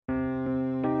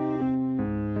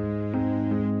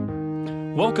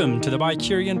Welcome to the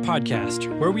Bicurian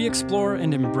Podcast, where we explore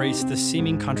and embrace the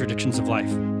seeming contradictions of life.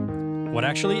 What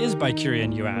actually is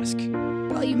Bicurian, you ask?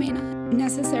 While you may not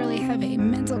necessarily have a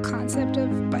mental concept of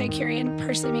Bicurian,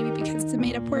 partially maybe because it's a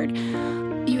made-up word,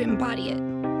 you embody it.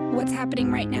 What's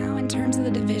happening right now in terms of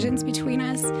the divisions between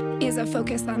us is a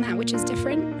focus on that which is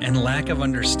different. And lack of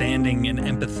understanding and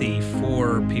empathy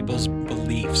for people's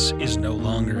beliefs is no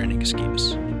longer an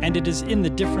excuse. And it is in the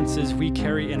differences we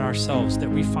carry in ourselves that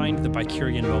we find the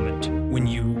Bicurian moment. When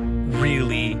you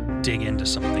really dig into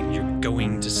something, you're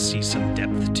going to see some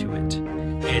depth to it.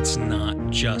 It's not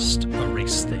just a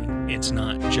race thing. It's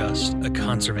not just a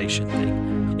conservation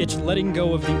thing. It's letting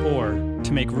go of the or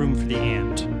to make room for the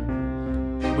and.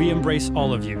 We embrace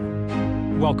all of you.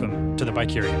 Welcome to the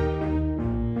Bicurian.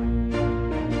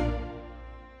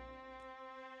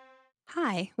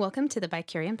 Hi, welcome to the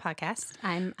Bicurian Podcast.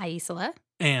 I'm Aisela.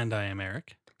 And I am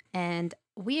Eric. And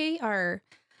we are,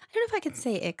 I don't know if I can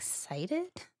say excited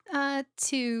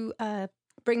to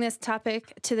bring this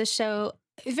topic to the show.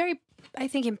 Very, I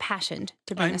think, impassioned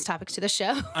to bring this topic to the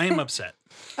show. I am upset.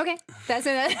 Okay, that's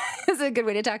a good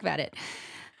way to talk about it.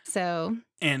 So,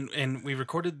 and we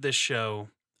recorded this show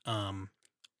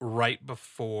right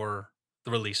before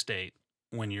the release date.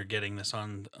 When you're getting this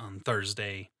on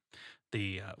Thursday,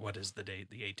 what is the date?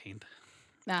 The 18th.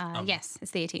 Yes, it's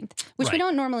the 18th, which right. We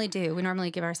don't normally do. We normally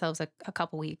give ourselves a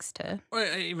couple weeks to or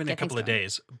even a couple of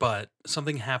days. But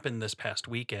something happened this past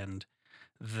weekend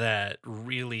that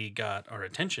really got our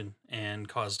attention and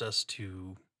caused us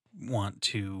to want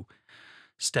to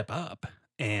step up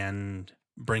and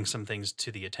bring some things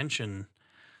to the attention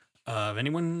of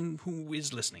anyone who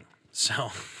is listening.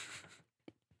 So,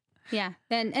 yeah,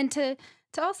 and to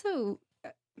also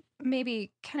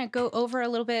maybe kind of go over a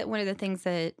little bit. One of the things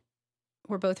that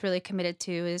we're both really committed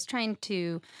to is trying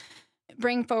to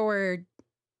bring forward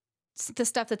the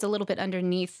stuff that's a little bit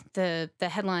underneath the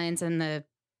headlines and the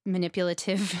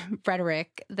manipulative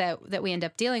rhetoric that we end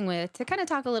up dealing with, to kind of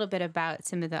talk a little bit about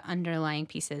some of the underlying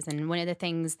pieces. And one of the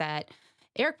things that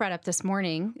Eric brought up this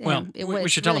morning. Well, we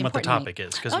should tell them what the topic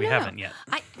is, because we haven't yet.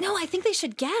 I think they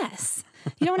should guess.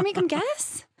 You don't want to make them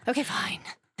guess? Okay, fine.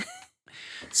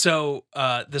 So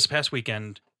this past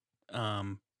weekend,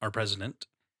 our president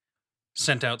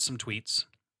sent out some tweets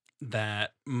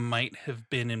that might have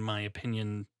been, in my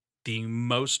opinion, the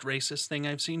most racist thing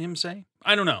I've seen him say.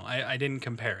 I don't know. I didn't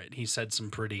compare it. He said some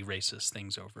pretty racist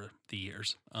things over the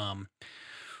years.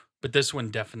 But this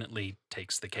one definitely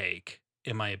takes the cake,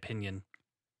 in my opinion.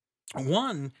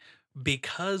 One,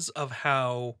 because of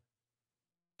how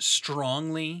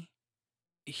strongly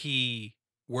he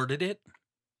worded it.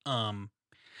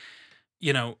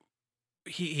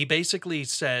 He basically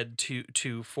said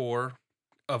to four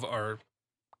of our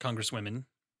congresswomen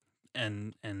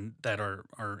and that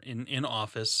are in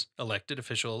office, elected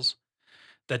officials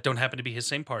that don't happen to be his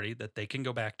same party, that they can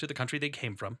go back to the country they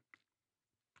came from,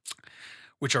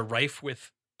 which are rife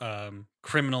with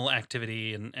criminal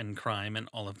activity and crime and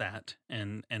all of that,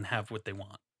 and have what they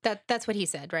want. That's what he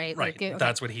said, right? Right. Like, okay.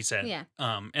 That's what he said. Yeah.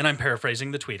 And I'm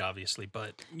paraphrasing the tweet, obviously,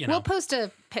 but we'll post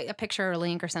a picture or a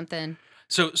link or something.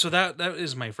 So that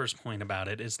is my first point about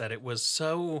it, is that it was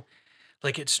so,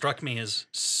 like, it struck me as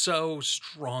so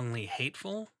strongly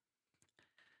hateful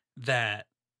that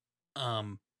I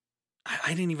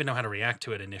didn't even know how to react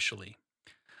to it initially.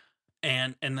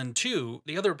 And then two,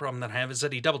 the other problem that I have is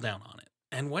that he doubled down on it.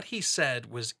 And what he said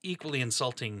was equally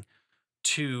insulting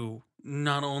to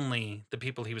not only the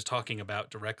people he was talking about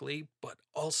directly, but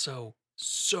also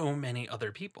so many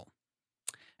other people.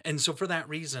 And so for that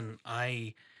reason,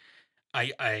 I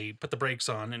put the brakes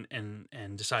on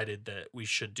and decided that we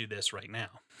should do this right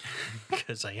now,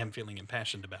 because I am feeling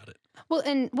impassioned about it. Well,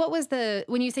 and what was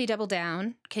when you say double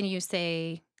down, can you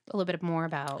say a little bit more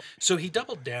about? So he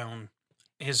doubled down.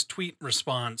 His tweet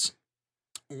response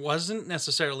wasn't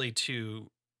necessarily to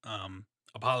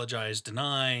apologize,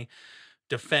 deny,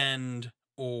 defend,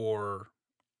 or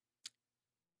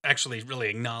actually really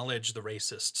acknowledge the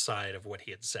racist side of what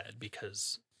he had said,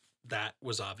 because that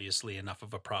was obviously enough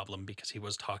of a problem, because he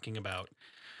was talking about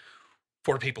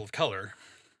four people of color.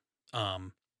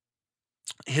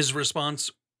 His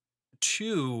response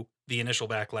to the initial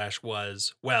backlash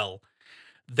was, well,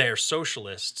 they're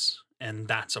socialists, and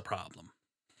that's a problem.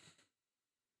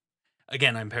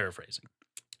 Again, I'm paraphrasing,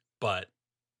 but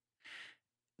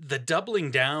the doubling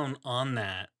down on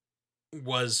that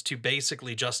was to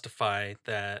basically justify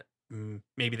that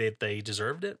maybe they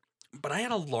deserved it. But I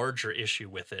had a larger issue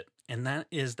with it, and that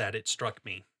is that it struck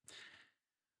me.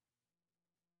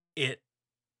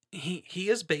 He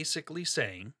is basically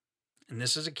saying, and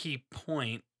this is a key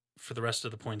point for the rest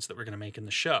of the points that we're going to make in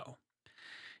the show,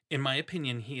 in my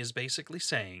opinion, he is basically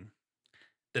saying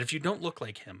that if you don't look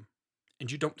like him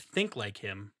and you don't think like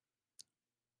him,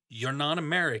 you're not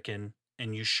American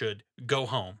and you should go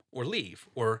home or leave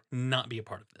or not be a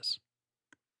part of this.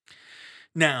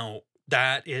 Now,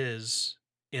 that is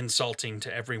insulting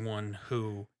to everyone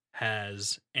who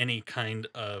has any kind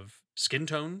of skin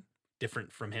tone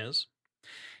different from his.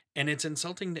 And it's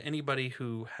insulting to anybody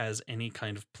who has any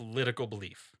kind of political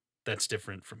belief that's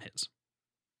different from his.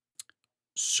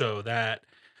 So that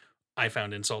I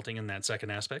found insulting in that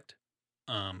second aspect.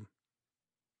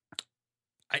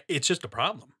 It's just a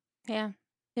problem. Yeah,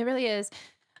 it really is.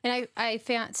 And I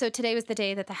found, so today was the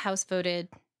day that the House voted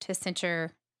to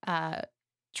censure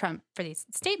Trump for these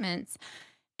statements.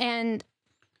 And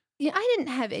I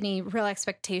didn't have any real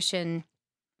expectation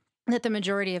that the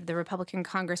majority of the Republican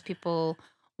Congress people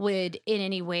would in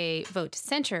any way vote to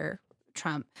censure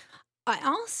Trump. I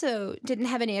also didn't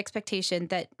have any expectation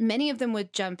that many of them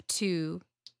would jump to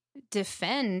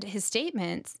defend his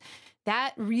statements.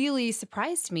 That really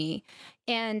surprised me.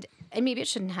 And maybe it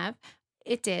shouldn't have.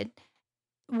 It did.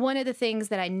 One of the things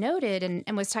that I noted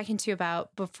and was talking to you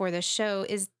about before the show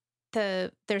is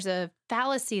there's a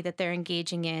fallacy that they're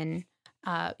engaging in.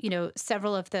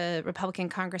 Several of the Republican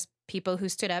Congress people who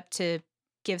stood up to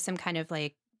give some kind of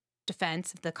like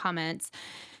defense of the comments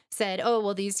said, oh,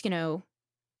 well, these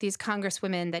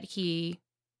congresswomen that he,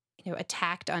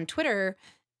 attacked on Twitter,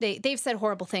 they've said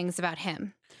horrible things about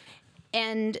him.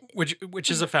 And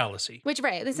which is a fallacy.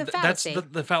 Right, it's a fallacy. That's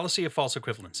the fallacy of false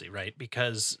equivalency, right?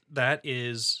 Because that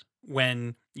is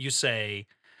when you say,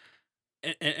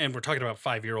 and we're talking about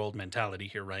 5-year-old mentality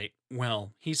here, right?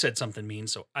 Well, he said something mean,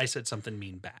 so I said something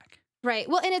mean back. Right.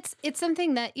 Well, and it's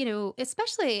something that,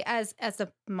 especially as a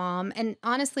mom, and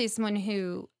honestly, someone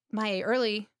who my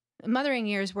early mothering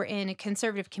years were in a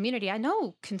conservative community. I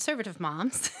know conservative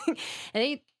moms,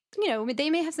 and they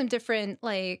may have some different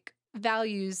like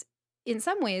values in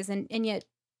some ways, and yet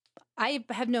I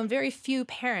have known very few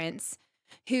parents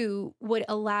who would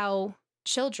allow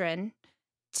children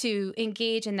to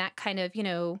engage in that kind of,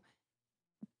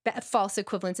 false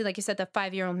equivalency, like you said, the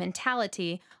 5-year-old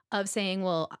mentality of saying,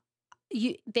 well,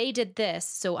 they did this,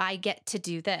 so I get to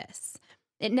do this.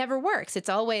 It never works. It's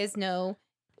always no.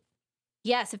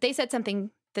 Yes, if they said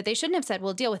something that they shouldn't have said,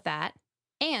 we'll deal with that.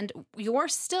 And you're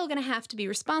still going to have to be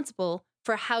responsible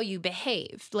for how you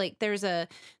behave. Like there's a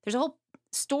whole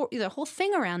story, the whole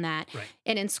thing around that. Right.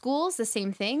 And in schools, the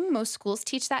same thing. Most schools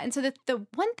teach that. And so the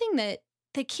one thing that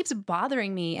keeps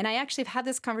bothering me, and I actually have had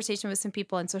this conversation with some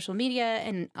people on social media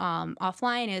and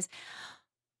offline, is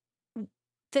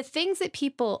the things that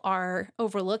people are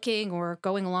overlooking or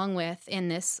going along with in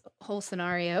this whole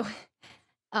scenario,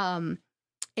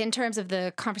 in terms of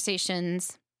the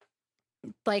conversations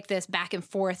like this back and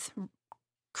forth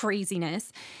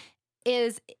craziness,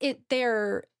 is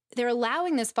they're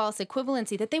allowing this false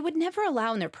equivalency that they would never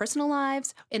allow in their personal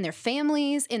lives, in their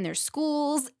families, in their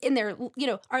schools, in their,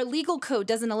 our legal code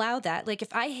doesn't allow that. Like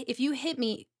if you hit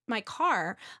my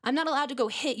car, I'm not allowed to go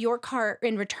hit your car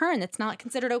in return. That's not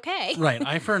considered okay. Right.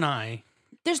 Eye for an eye.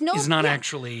 There's not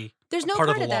actually there's no part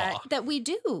part of of the law that we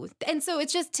do. And so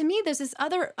it's just, to me, there's this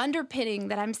other underpinning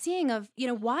that I'm seeing of,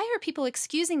 why are people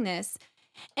excusing this?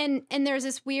 And there's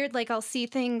this weird, like, I'll see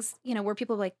things, where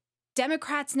people are like,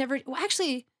 Democrats never, well,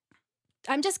 actually,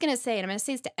 I'm just going to say, and I'm going to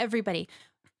say this to everybody.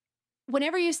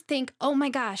 Whenever you think, oh my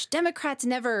gosh, Democrats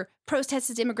never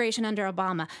protested immigration under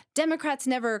Obama. Democrats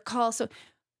never call. So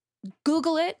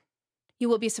Google it. You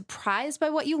will be surprised by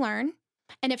what you learn.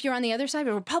 And if you're on the other side,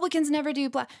 Republicans never do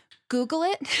blah. Google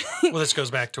it. Well, this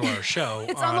goes back to our show.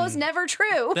 It's almost never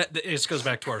true. This goes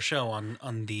back to our show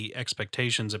on the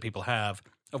expectations that people have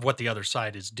of what the other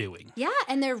side is doing. Yeah,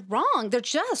 and they're wrong. They're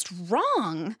just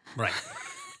wrong. Right.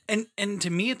 And to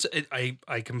me,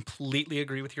 I completely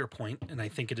agree with your point, and I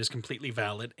think it is completely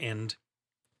valid. And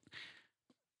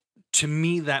to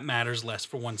me, that matters less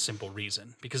for one simple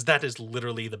reason, because that is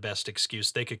literally the best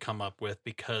excuse they could come up with,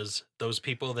 because those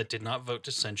people that did not vote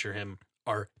to censure him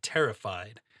are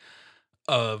terrified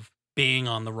of being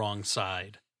on the wrong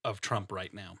side of Trump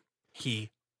right now. He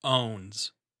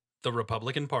owns the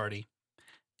Republican Party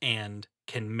and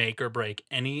can make or break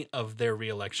any of their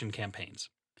reelection campaigns.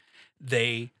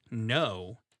 They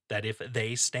know that if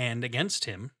they stand against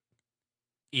him,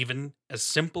 even a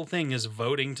simple thing as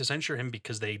voting to censure him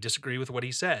because they disagree with what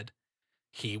he said,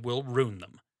 he will ruin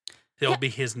them. They'll be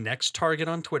his next target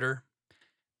on Twitter.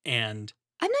 And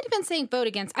I'm not even saying vote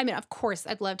against. I mean, of course,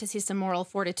 I'd love to see some moral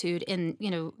fortitude in,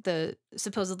 the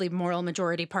supposedly moral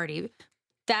majority party.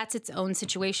 That's its own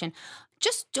situation.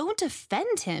 Just don't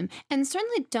defend him, and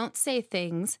certainly don't say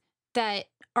things that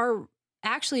are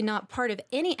actually not part of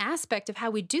any aspect of how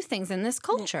we do things in this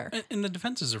culture. Well, and the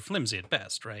defenses are flimsy at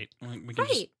best, right? Like, we can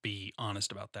Right. just be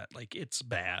honest about that. Like, it's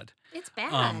bad. It's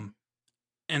bad.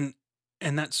 And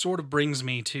that sort of brings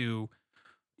me to,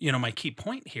 my key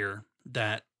point here,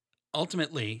 that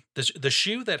ultimately the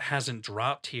shoe that hasn't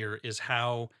dropped here is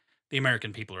how the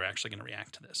American people are actually going to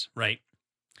react to this, right?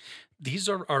 These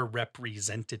are our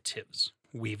representatives.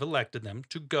 We've elected them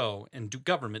to go and do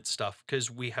government stuff because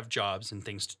we have jobs and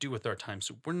things to do with our time.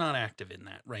 So we're not active in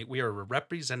that, right? We are a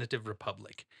representative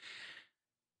republic.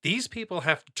 These people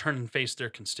have to turn and face their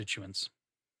constituents.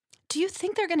 Do you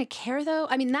think they're going to care, though?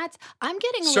 I mean, I'm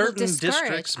getting a Certain little discouraged.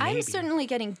 districts, I'm maybe. certainly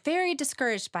getting very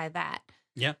discouraged by that.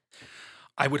 Yeah.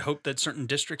 I would hope that certain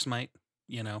districts might,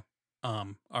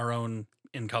 our own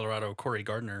in Colorado, Cory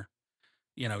Gardner,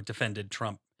 defended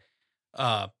Trump,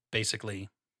 basically,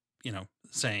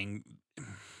 saying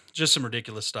just some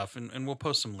ridiculous stuff. And we'll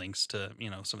post some links to,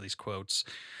 some of these quotes.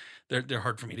 They're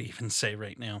hard for me to even say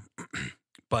right now.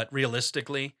 But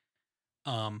realistically,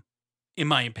 in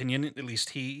my opinion, at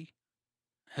least he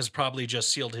has probably just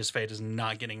sealed his fate as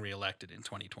not getting reelected in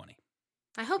 2020.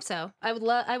 I hope so. I would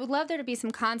love there to be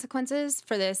some consequences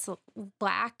for this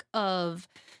lack of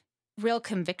real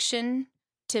conviction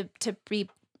to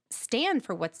stand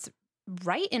for what's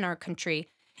right in our country.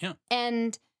 Yeah.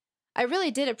 And I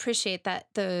really did appreciate that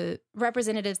the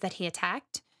representatives that he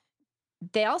attacked,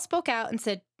 they all spoke out and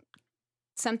said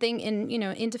something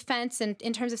in defense and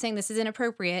in terms of saying this is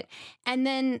inappropriate. And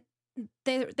then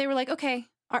they were like, okay,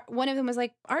 one of them was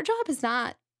like, our job is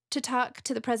not to talk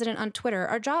to the president on Twitter.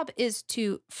 Our job is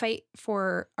to fight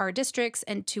for our districts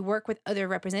and to work with other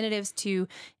representatives to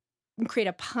create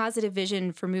a positive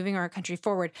vision for moving our country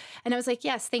forward. And I was like,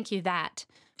 yes, thank you, that.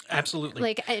 Absolutely.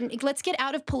 Like, and let's get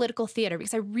out of political theater,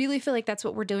 because I really feel like that's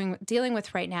what we're dealing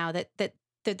with right now, that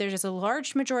there's just a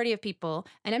large majority of people,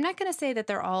 and I'm not going to say that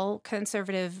they're all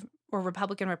conservative or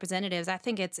Republican representatives. I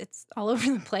think it's all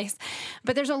over the place.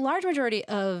 But there's a large majority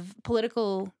of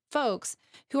political folks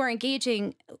who are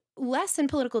engaging less in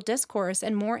political discourse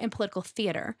and more in political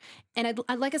theater. And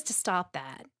I'd like us to stop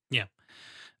that. Yeah.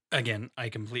 Again, I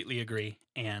completely agree.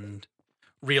 And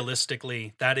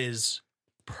realistically, that is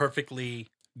perfectly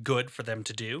good for them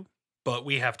to do. But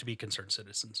we have to be concerned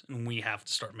citizens, and we have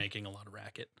to start making a lot of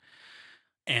racket.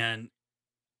 And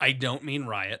I don't mean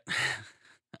riot.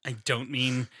 I don't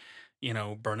mean,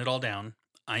 burn it all down.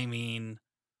 I mean,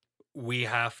 we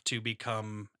have to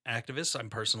become activists. I'm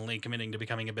personally committing to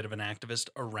becoming a bit of an activist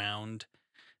around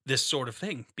this sort of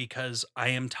thing, because I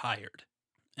am tired.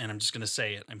 And I'm just going to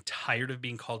say it. I'm tired of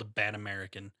being called a bad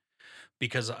American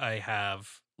because I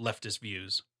have leftist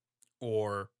views,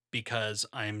 or because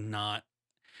I'm not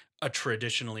a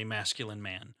traditionally masculine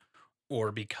man,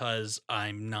 or because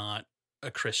I'm not a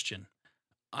Christian.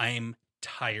 I'm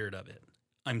tired of it.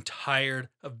 I'm tired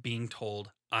of being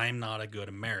told I'm not a good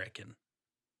American.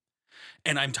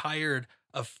 And I'm tired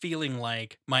of feeling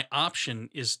like my option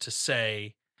is to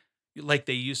say, like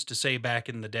they used to say back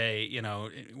in the day,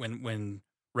 when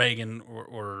Reagan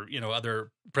or other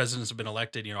presidents have been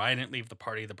elected, I didn't leave the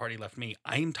party left me.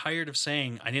 I'm tired of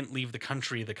saying I didn't leave the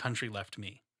country left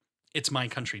me. It's my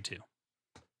country too.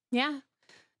 Yeah.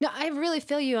 No, I really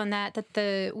feel you on that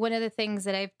one of the things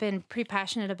that I've been pretty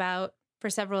passionate about for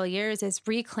several years is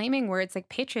reclaiming words like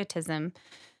patriotism.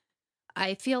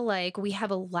 I feel like we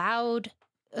have allowed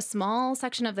a small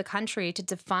section of the country to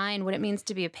define what it means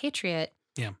to be a patriot.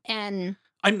 Yeah. And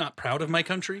I'm not proud of my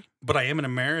country, but I am an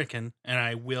American, and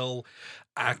I will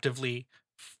actively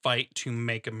fight to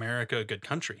make America a good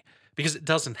country, because it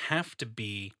doesn't have to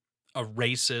be a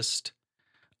racist,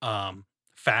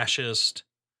 fascist,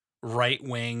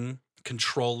 right-wing,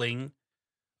 controlling,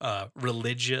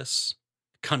 religious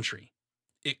country.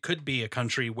 It could be a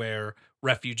country where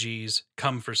refugees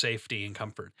come for safety and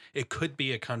comfort. It could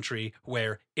be a country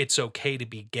where it's okay to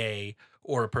be gay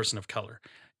or a person of color.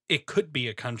 It could be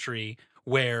a country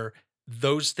where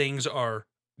those things are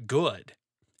good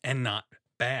and not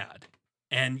bad.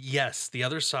 And yes, the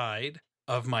other side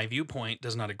of my viewpoint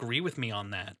does not agree with me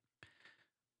on that.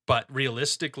 But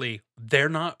realistically, they're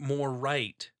not more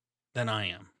right than I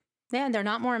am. yeah, they're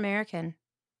not more American.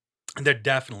 They're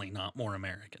definitely not more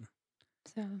American.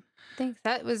 So thank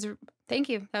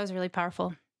you. That was really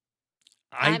powerful.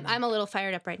 I I'm a little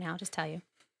fired up right now, just tell you.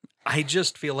 I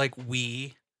just feel like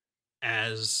we,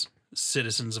 as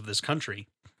citizens of this country,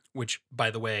 which,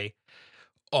 by the way,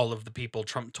 all of the people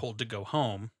Trump told to go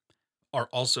home are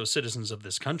also citizens of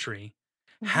this country,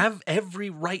 have every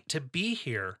right to be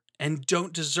here and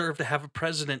don't deserve to have a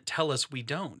president tell us we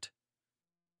don't.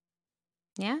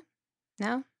 Yeah.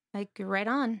 No, like you're right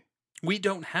on. We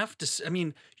don't have to. I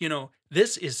mean,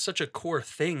 this is such a core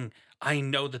thing. I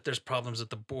know that there's problems at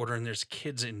the border and there's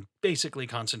kids in basically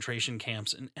concentration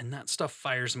camps, and that stuff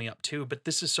fires me up too. But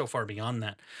this is so far beyond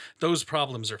that. Those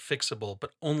problems are fixable,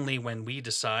 but only when we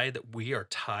decide that we are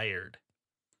tired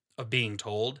of being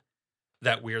told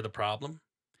that we're the problem,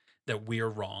 that we're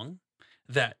wrong,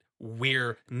 that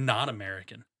we're not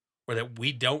American, or that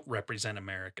we don't represent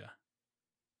America.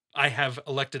 I have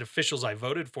elected officials I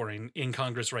voted for in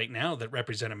Congress right now that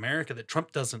represent America that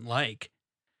Trump doesn't like.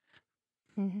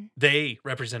 Mm-hmm. They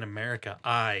represent America.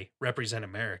 I represent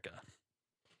America.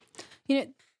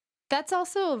 That's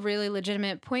also a really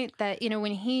legitimate point that,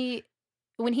 when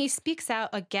he speaks out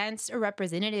against a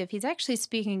representative, he's actually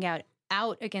speaking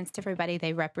out against everybody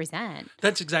they represent.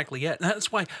 That's exactly it.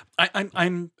 That's why I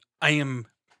am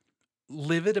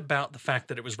livid about the fact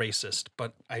that it was racist,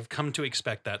 but I've come to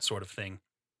expect that sort of thing.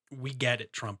 We get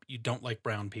it, Trump. You don't like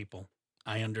brown people.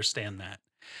 I understand that.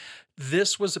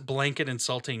 This was blanket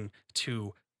insulting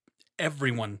to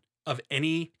everyone of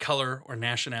any color or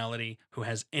nationality who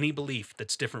has any belief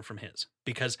that's different from his,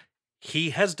 because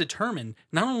he has determined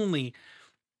not only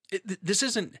he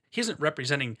isn't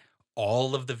representing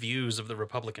all of the views of the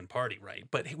Republican Party, right?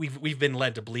 But we've been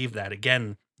led to believe that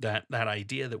again, that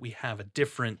idea that we have a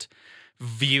different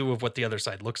view of what the other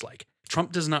side looks like.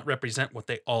 Trump does not represent what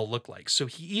they all look like. So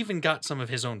he even got some of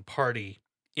his own party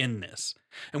in this.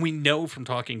 And we know from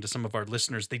talking to some of our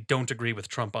listeners, they don't agree with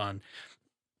Trump on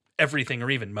everything or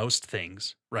even most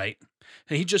things, right?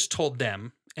 And he just told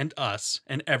them and us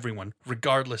and everyone,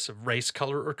 regardless of race,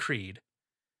 color, or creed,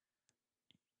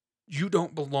 you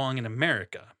don't belong in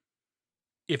America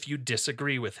if you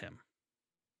disagree with him.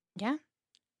 Yeah.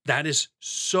 That is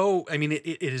so,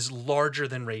 it is larger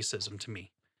than racism to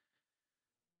me.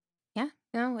 Yeah.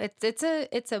 No, it's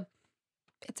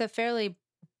a fairly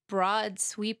broad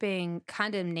sweeping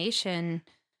condemnation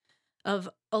of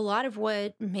a lot of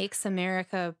what makes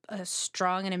America a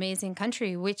strong and amazing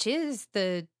country, which is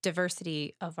the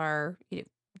diversity of our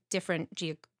different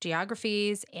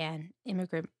geographies and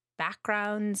immigrant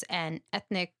backgrounds and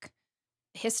ethnic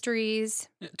histories.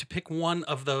 To pick one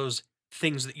of those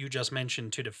things that you just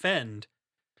mentioned to defend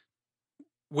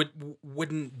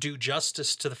wouldn't do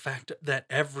justice to the fact that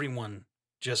everyone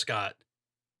just got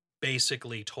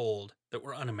basically told that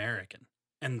we're un-American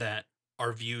and that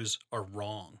our views are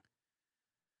wrong.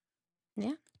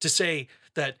 Yeah. To say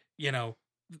that,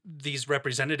 these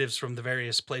representatives from the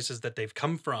various places that they've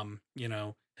come from,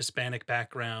 Hispanic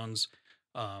backgrounds,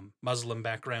 Muslim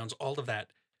backgrounds, all of that,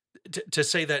 to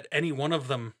say that any one of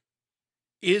them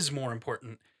is more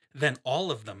important than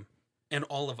all of them and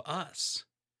all of us,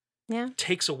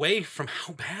 takes away from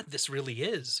how bad this really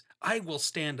is. I will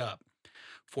stand up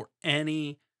for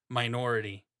any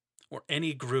minority or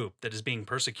any group that is being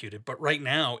persecuted. But right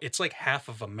now, it's like half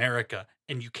of America,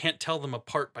 and you can't tell them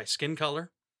apart by skin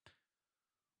color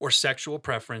or sexual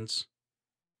preference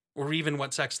or even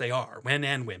what sex they are, men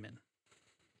and women.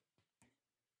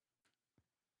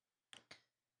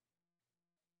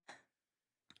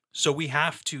 So we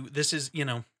have to, this is,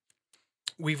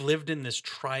 we've lived in this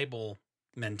tribal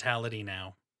mentality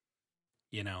now.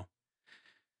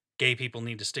 Gay people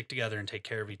need to stick together and take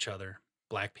care of each other.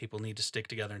 Black people need to stick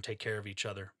together and take care of each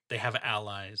other. They have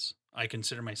allies. I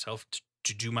consider myself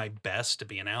to do my best to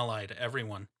be an ally to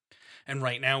everyone. And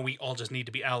right now, we all just need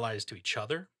to be allies to each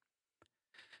other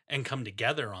and come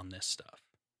together on this stuff,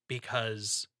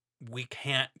 because we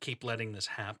can't keep letting this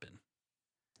happen.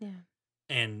 Yeah.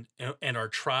 And our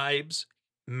tribes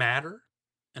matter.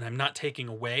 And I'm not taking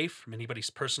away from anybody's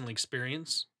personal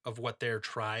experience of what their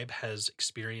tribe has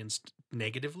experienced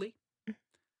negatively.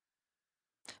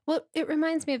 Well, it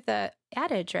reminds me of the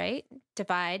adage, right?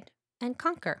 Divide and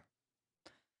conquer.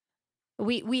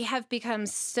 We have become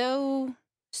so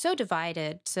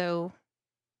divided, so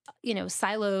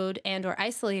siloed and or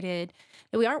isolated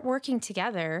that we aren't working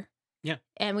together. Yeah.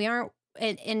 And we aren't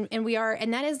and we are,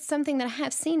 and that is something that I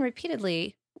have seen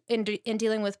repeatedly in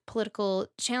dealing with political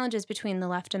challenges between the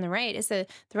left and the right, is that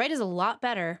the right is a lot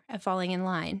better at falling in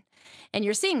line. And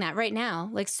you're seeing that right now.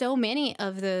 Like, so many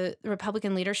of the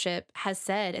Republican leadership has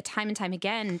said time and time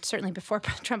again, certainly before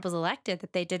Trump was elected,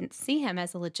 that they didn't see him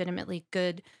as a legitimately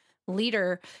good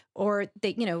leader, or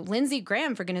they, Lindsey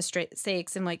Graham, for goodness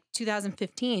sakes, in like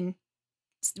 2015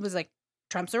 was like,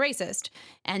 Trump's a racist.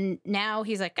 And now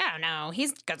he's like, oh no, he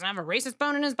doesn't have a racist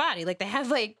bone in his body. Like, they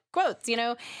have like quotes,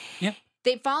 Yeah.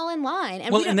 They fall in line,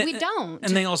 and we don't.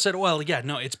 And they all said, well, yeah,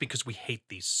 no, it's because we hate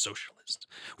these socialists.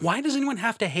 Why does anyone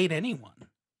have to hate anyone?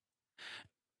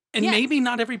 And maybe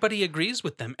not everybody agrees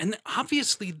with them. And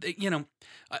obviously,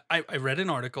 I read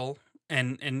an article,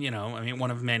 and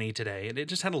one of many today, and it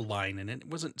just had a line in it. It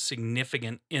wasn't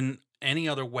significant in any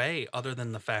other way other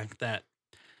than the fact that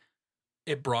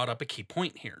it brought up a key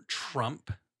point here.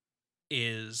 Trump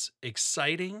is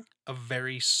exciting a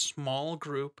very small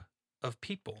group of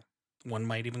people. One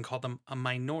might even call them a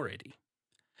minority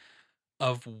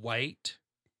of white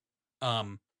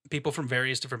people from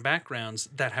various different backgrounds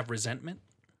that have resentment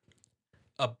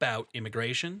about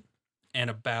immigration and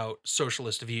about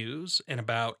socialist views and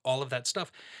about all of that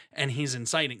stuff. And he's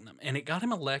inciting them. And it got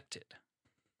him elected.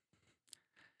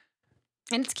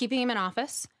 And it's keeping him in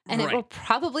office, and it will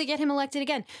probably get him elected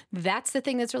again. That's the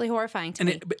thing that's really horrifying to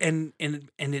me.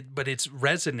 But it's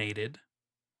resonated,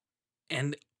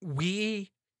 and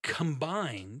we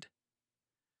combined,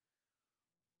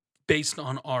 based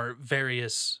on our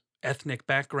various ethnic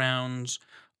backgrounds,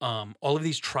 all of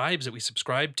these tribes that we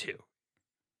subscribe to,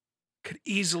 could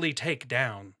easily take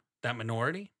down that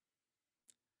minority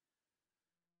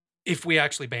if we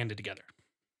actually banded together.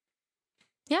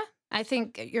 Yeah, I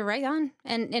think you're right on.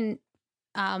 And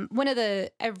one of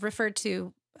I've referred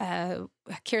to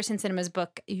Kirsten Sinema's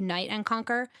book, Unite and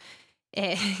Conquer,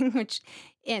 and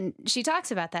she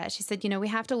talks about that. She said, we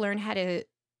have to learn how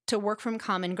to work from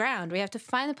common ground. We have to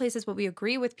find the places where we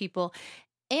agree with people.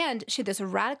 And she had this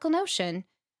radical notion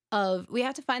of we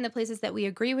have to find the places that we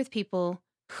agree with people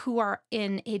who are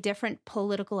in a different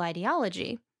political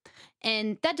ideology.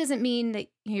 And that doesn't mean that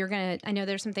you're going to, I know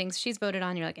there's some things she's voted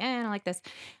on, you're like, I don't like this.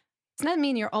 It's not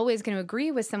mean you're always going to agree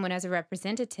with someone as a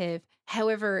representative.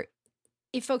 However,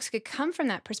 if folks could come from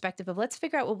that perspective of let's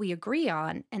figure out what we agree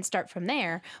on and start from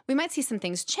there, we might see some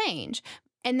things change.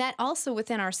 And that also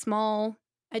within our small,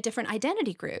 different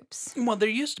identity groups. Well, there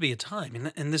used to be a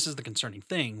time, and this is the concerning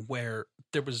thing, where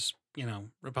there was,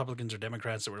 Republicans or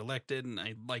Democrats that were elected, and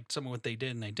I liked some of what they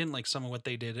did, and I didn't like some of what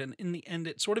they did. And in the end,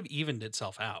 it sort of evened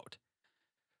itself out.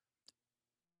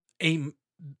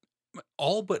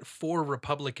 All but 4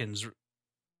 Republicans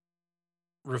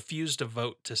refused to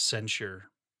vote to censure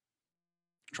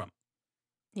Trump.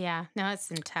 Yeah, no,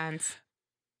 it's intense.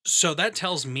 So that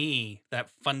tells me that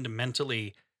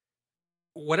fundamentally,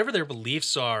 whatever their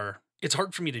beliefs are, it's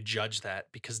hard for me to judge that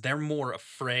because they're more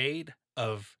afraid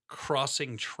of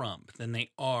crossing Trump than they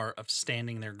are of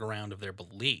standing their ground of their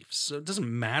beliefs. So it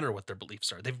doesn't matter what their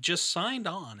beliefs are. They've just signed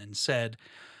on and said,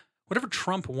 whatever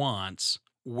Trump wants,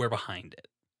 we're behind it.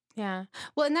 Yeah.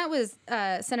 Well, and that was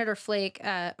Senator Flake,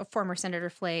 a former Senator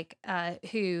Flake,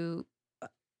 who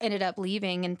ended up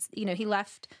leaving. And, he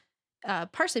left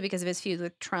partially because of his feud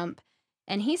with Trump.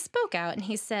 And he spoke out and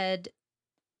he said,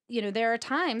 there are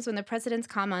times when the president's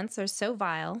comments are so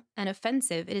vile and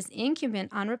offensive, it is incumbent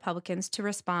on Republicans to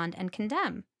respond and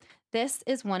condemn. This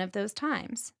is one of those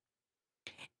times.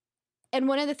 And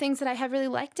one of the things that I have really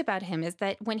liked about him is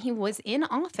that when he was in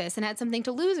office and had something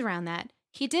to lose around that,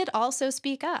 he did also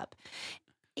speak up.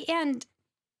 And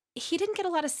he didn't get a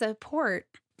lot of support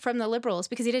from the liberals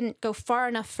because he didn't go far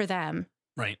enough for them.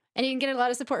 Right. And he didn't get a lot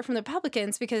of support from the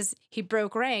Republicans because he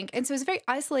broke rank. And so it was a very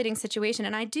isolating situation.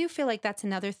 And I do feel like that's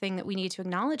another thing that we need to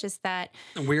acknowledge is that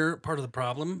we're part of the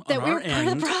problem that on we're our part end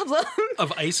of the problem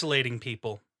of isolating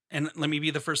people. And let me be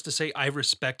the first to say, I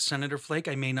respect Senator Flake.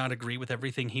 I may not agree with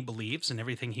everything he believes and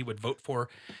everything he would vote for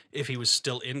if he was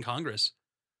still in Congress.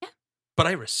 Yeah. But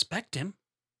I respect him.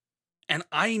 And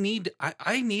I need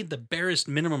the barest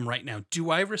minimum right now.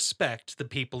 Do I respect the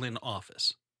people in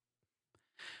office?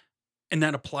 And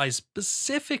that applies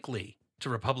specifically to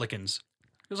Republicans.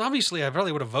 Because obviously I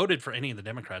probably would have voted for any of the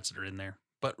Democrats that are in there.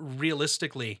 But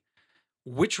realistically,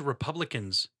 which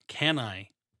Republicans can I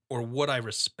or would I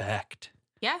respect?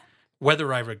 Yeah.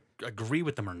 Whether I agree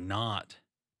with them or not.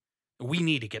 We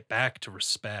need to get back to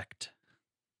respect.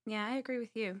 Yeah, I agree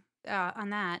with you on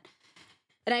that.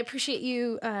 And I appreciate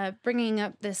you bringing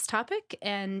up this topic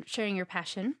and sharing your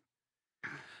passion.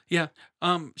 Yeah.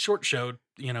 Short show,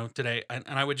 today. And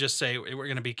I would just say we're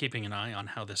going to be keeping an eye on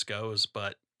how this goes.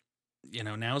 But,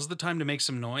 now's the time to make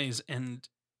some noise. And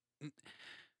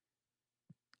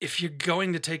if you're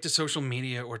going to take to social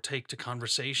media or take to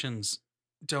conversations,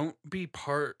 don't be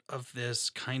part of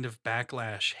this kind of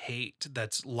backlash hate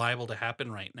that's liable to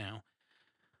happen right now.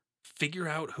 Figure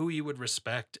out who you would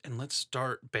respect and let's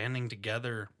start banding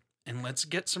together and let's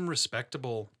get some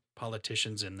respectable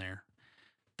politicians in there.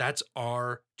 That's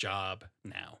our job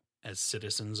now as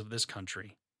citizens of this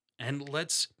country. And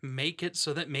let's make it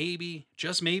so that maybe,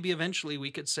 just maybe eventually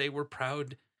we could say we're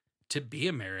proud to be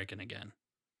American again.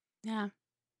 Yeah.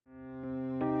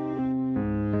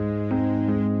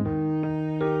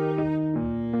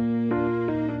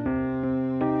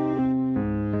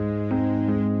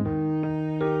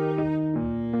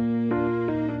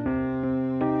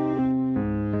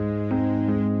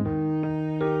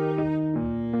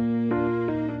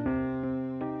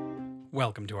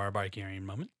 welcome to our Bikerian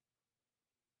moment.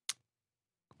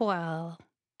 Well,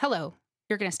 hello.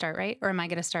 You're going to start, right? Or am I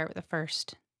going to start with the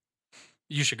first?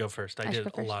 You should go first. I I should did go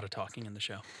a first. lot of talking in the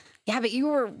show. Yeah, but you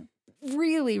were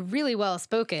really, really well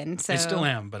spoken. So I still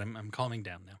am, but I'm calming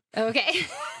down now. Okay.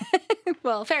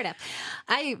 Well, fair enough.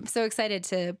 I'm so excited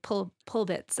to pull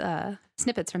bits,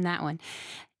 snippets from that one.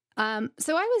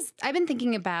 So I've been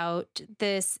thinking about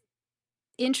this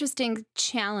interesting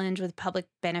challenge with public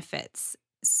benefits.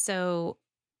 So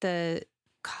there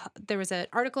was an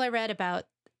article I read about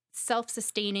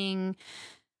self-sustaining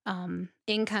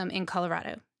income in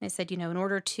Colorado. They said, in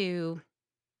order to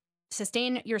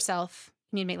sustain yourself,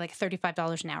 you need to make like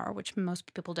 $35 an hour, which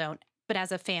most people don't, but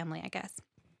as a family, I guess.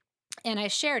 And I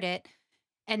shared it.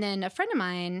 And then a friend of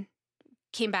mine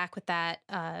came back with that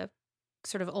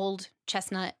sort of old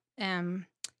chestnut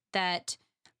that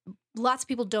lots of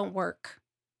people don't work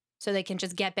so they can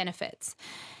just get benefits.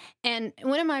 And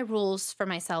one of my rules for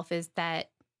myself is that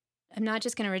I'm not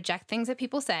just going to reject things that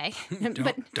people say.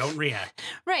 Don't react.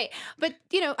 Right. But,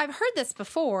 I've heard this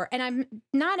before and I've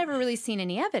not ever really seen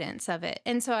any evidence of it.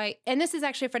 And so and this is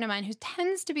actually a friend of mine who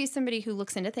tends to be somebody who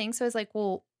looks into things. So I was like,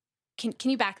 well, can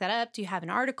you back that up? Do you have an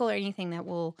article or anything that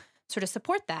will sort of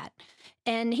support that?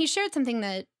 And he shared something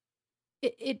that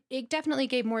it definitely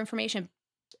gave more information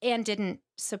and didn't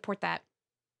support that.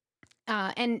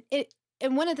 And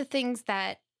one of the things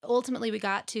that ultimately we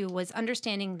got to was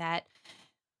understanding that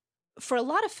for a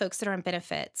lot of folks that are on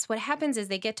benefits, what happens is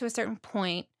they get to a certain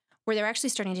point where they're actually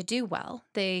starting to do well.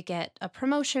 They get a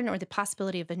promotion or the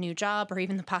possibility of a new job or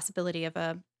even the possibility of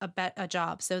a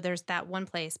job. So there's that one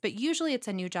place, but usually it's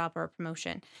a new job or a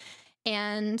promotion.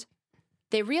 And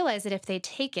they realize that if they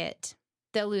take it,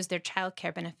 they'll lose their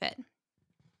childcare benefit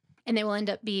and they will end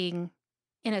up being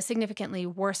in a significantly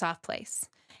worse off place.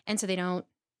 And so they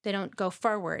don't go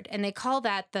forward. And they call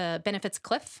that the benefits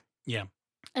cliff. Yeah.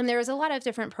 And there's a lot of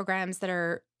different programs that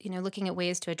are, looking at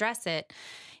ways to address it.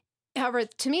 However,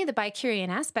 to me, the Bikerian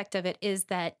aspect of it is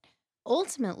that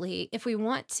ultimately, if we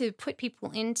want to put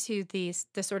people into the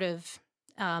sort of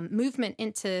movement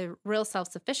into real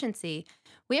self-sufficiency,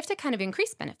 we have to kind of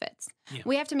increase benefits. Yeah.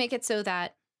 We have to make it so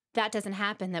that doesn't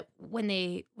happen, that when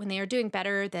they are doing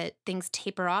better, that things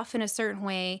taper off in a certain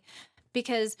way.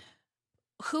 Because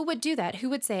who would do that? Who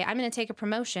would say, I'm going to take a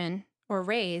promotion or a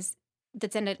raise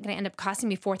that's going to end up costing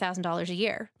me $4,000 a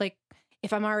year? Like,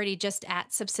 if I'm already just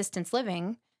at subsistence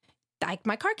living,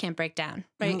 my car can't break down,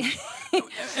 right?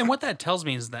 And what that tells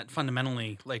me is that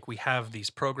fundamentally, like, we have these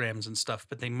programs and stuff,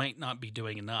 but they might not be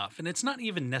doing enough. And it's not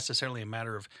even necessarily a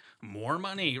matter of more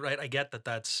money, right? I get that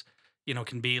that's,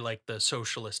 can be like the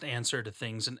socialist answer to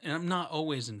things. And I'm not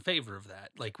always in favor of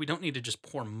that. Like, we don't need to just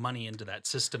pour money into that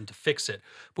system to fix it.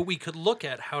 But we could look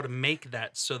at how to make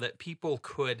that so that people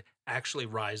could actually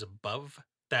rise above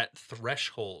that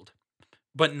threshold,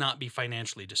 but not be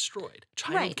financially destroyed.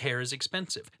 Right. Childcare is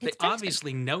expensive. It's They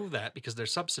obviously know that because they're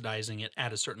subsidizing it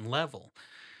at a certain level.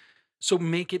 So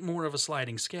make it more of a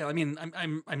sliding scale. I mean,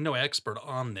 I'm no expert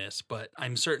on this, but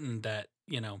I'm certain that,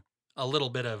 a little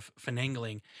bit of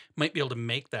finagling might be able to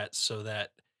make that so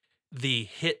that the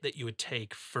hit that you would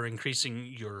take for increasing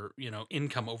your,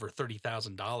 income over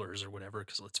 $30,000 or whatever,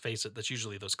 because let's face it, that's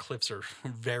usually those cliffs are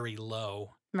very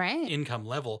low Right. income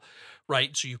level,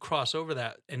 right? So you cross over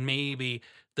that and maybe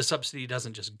the subsidy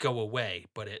doesn't just go away,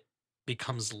 but it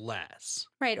becomes less.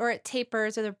 Right. Or it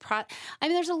tapers or I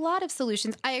mean, there's a lot of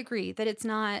solutions. I agree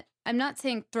that I'm not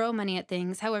saying throw money at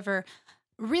things. However,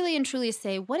 really and truly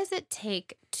say, what does it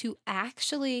take to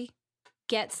actually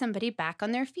get somebody back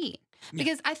on their feet?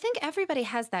 Because I think everybody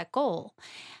has that goal.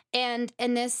 And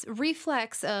this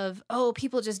reflex of,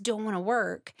 people just don't want to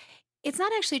work. It's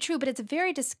not actually true, but it's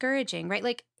very discouraging, right?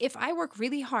 Like, if I work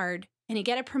really hard and I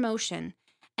get a promotion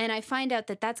and I find out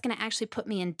that that's going to actually put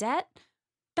me in debt,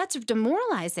 that's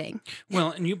demoralizing. Well,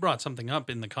 and you brought something up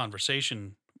in the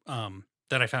conversation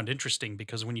that I found interesting,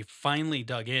 because when you finally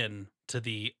dug in to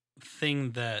the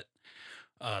thing that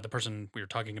the person we were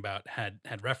talking about had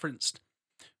referenced,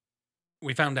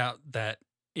 we found out that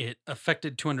it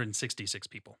affected 266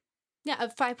 people. Yeah,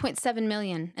 of 5.7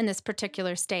 million in this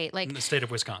particular state. Like, in the state of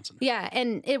Wisconsin. Yeah,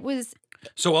 and it was...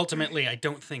 So ultimately, I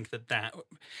don't think that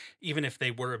even if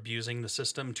they were abusing the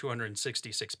system,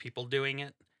 266 people doing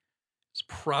it, it's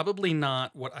probably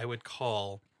not what I would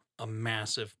call a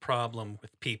massive problem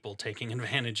with people taking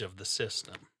advantage of the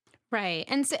system. Right.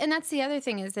 And that's the other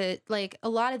thing, is that, like, a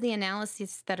lot of the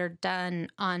analyses that are done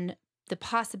on the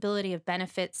possibility of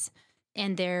benefits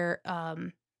and their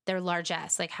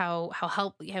largesse, like how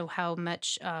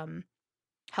much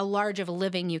how large of a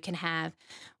living you can have.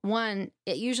 One,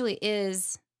 it usually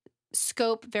is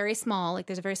scope very small, like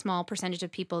there's a very small percentage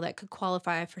of people that could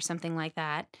qualify for something like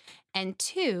that. And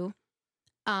two,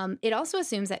 it also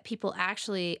assumes that people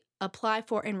actually apply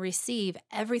for and receive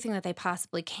everything that they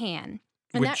possibly can.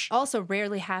 And that also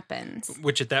rarely happens.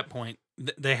 Which at that point,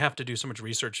 they have to do so much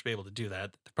research to be able to do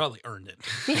that. They probably earned it.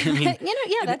 I mean,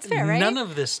 yeah, that's fair, right? None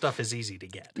of this stuff is easy to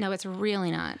get. No, it's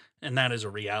really not. And that is a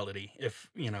reality. If,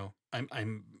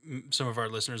 I'm some of our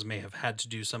listeners may have had to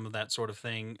do some of that sort of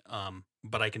thing.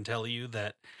 But I can tell you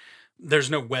that there's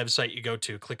no website you go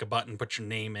to, click a button, put your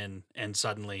name in, and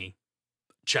suddenly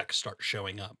checks start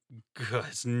showing up.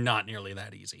 It's not nearly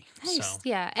that easy. Nice. So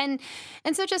Yeah. And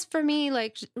so just for me,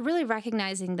 like really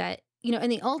recognizing that, in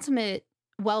the ultimate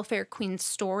welfare queen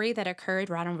story that occurred,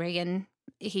 Ronald Reagan,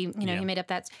 he made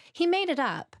it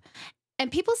up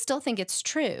and people still think it's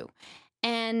true.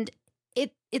 And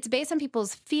it's based on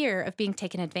people's fear of being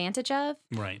taken advantage of,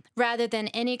 right, rather than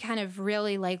any kind of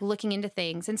really like looking into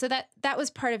things. And so that was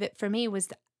part of it for me. Was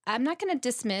I'm not going to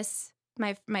dismiss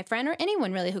my friend or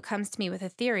anyone really who comes to me with a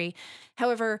theory.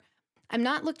 However, I'm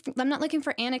not looking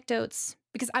for anecdotes,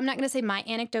 because I'm not going to say my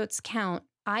anecdotes count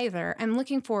either. I'm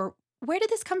looking for, where did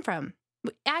this come from?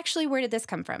 Actually, where did this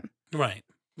come from? Right.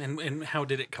 And how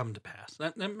did it come to pass?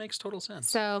 That makes total sense.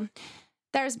 So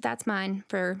that's mine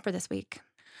for this week.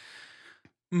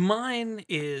 Mine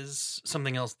is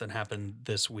something else that happened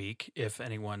this week, if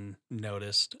anyone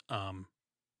noticed,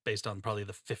 based on probably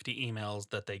the 50 emails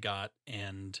that they got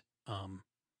and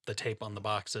the tape on the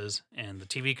boxes and the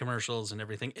TV commercials and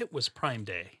everything. It was Prime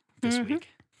Day this week.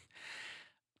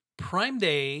 Prime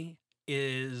Day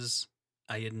is,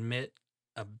 I admit,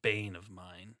 a bane of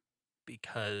mine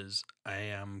because I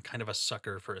am kind of a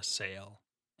sucker for a sale.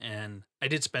 And I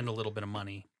did spend a little bit of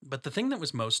money. But the thing that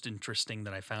was most interesting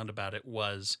that I found about it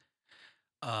was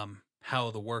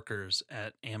how the workers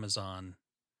at Amazon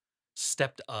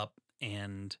stepped up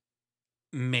and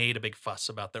made a big fuss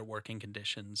about their working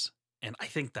conditions. And I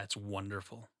think that's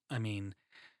wonderful. I mean,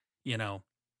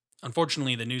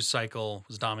 unfortunately, the news cycle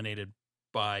was dominated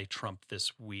by Trump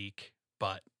this week,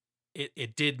 but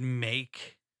it did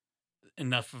make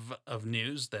enough of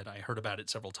news that I heard about it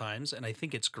several times. And I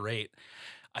think it's great.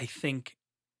 I think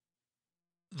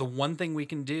the one thing we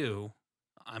can do,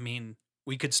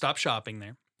 we could stop shopping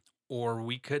there, or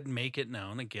we could make it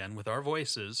known again with our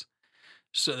voices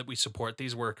so that we support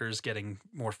these workers getting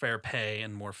more fair pay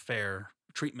and more fair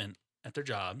treatment at their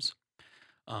jobs.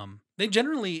 They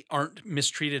generally aren't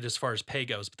mistreated as far as pay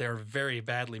goes, but they're very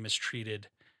badly mistreated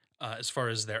as far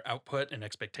as their output and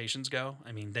expectations go.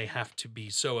 I mean, they have to be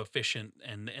so efficient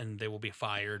and they will be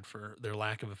fired for their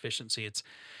lack of efficiency.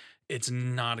 It's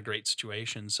not a great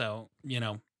situation. So,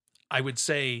 I would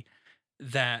say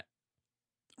that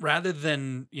rather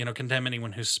than, condemn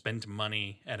anyone who spent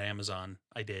money at Amazon,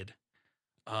 I did.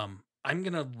 I'm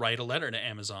going to write a letter to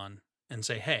Amazon and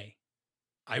say, hey,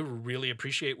 I really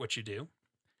appreciate what you do.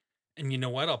 And you know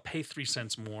what? I'll pay 3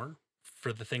 cents more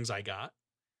for the things I got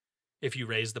if you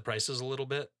raise the prices a little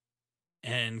bit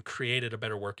and created a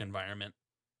better work environment.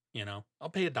 I'll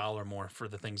pay $1 more for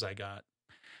the things I got.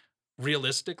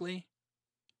 Realistically,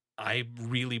 I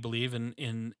really believe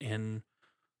in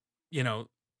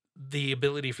the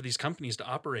ability for these companies to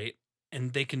operate,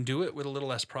 and they can do it with a little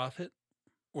less profit,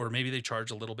 or maybe they charge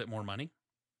a little bit more money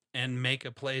and make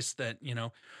a place that,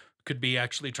 could be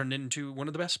actually turned into one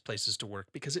of the best places to work,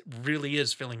 because it really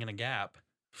is filling in a gap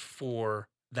for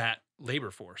that labor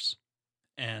force.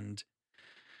 And,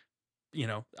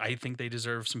 I think they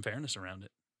deserve some fairness around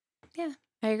it. Yeah,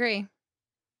 I agree.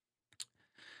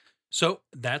 So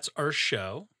that's our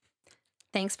show.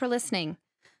 Thanks for listening.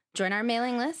 Join our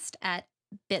mailing list at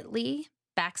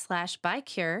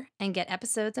bit.ly/ByCure and get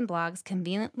episodes and blogs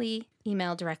conveniently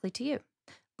emailed directly to you.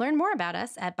 Learn more about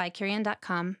us at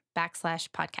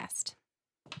bycurian.com/podcast.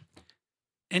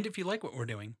 And if you like what we're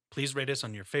doing, please rate us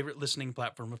on your favorite listening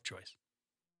platform of choice.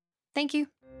 Thank you.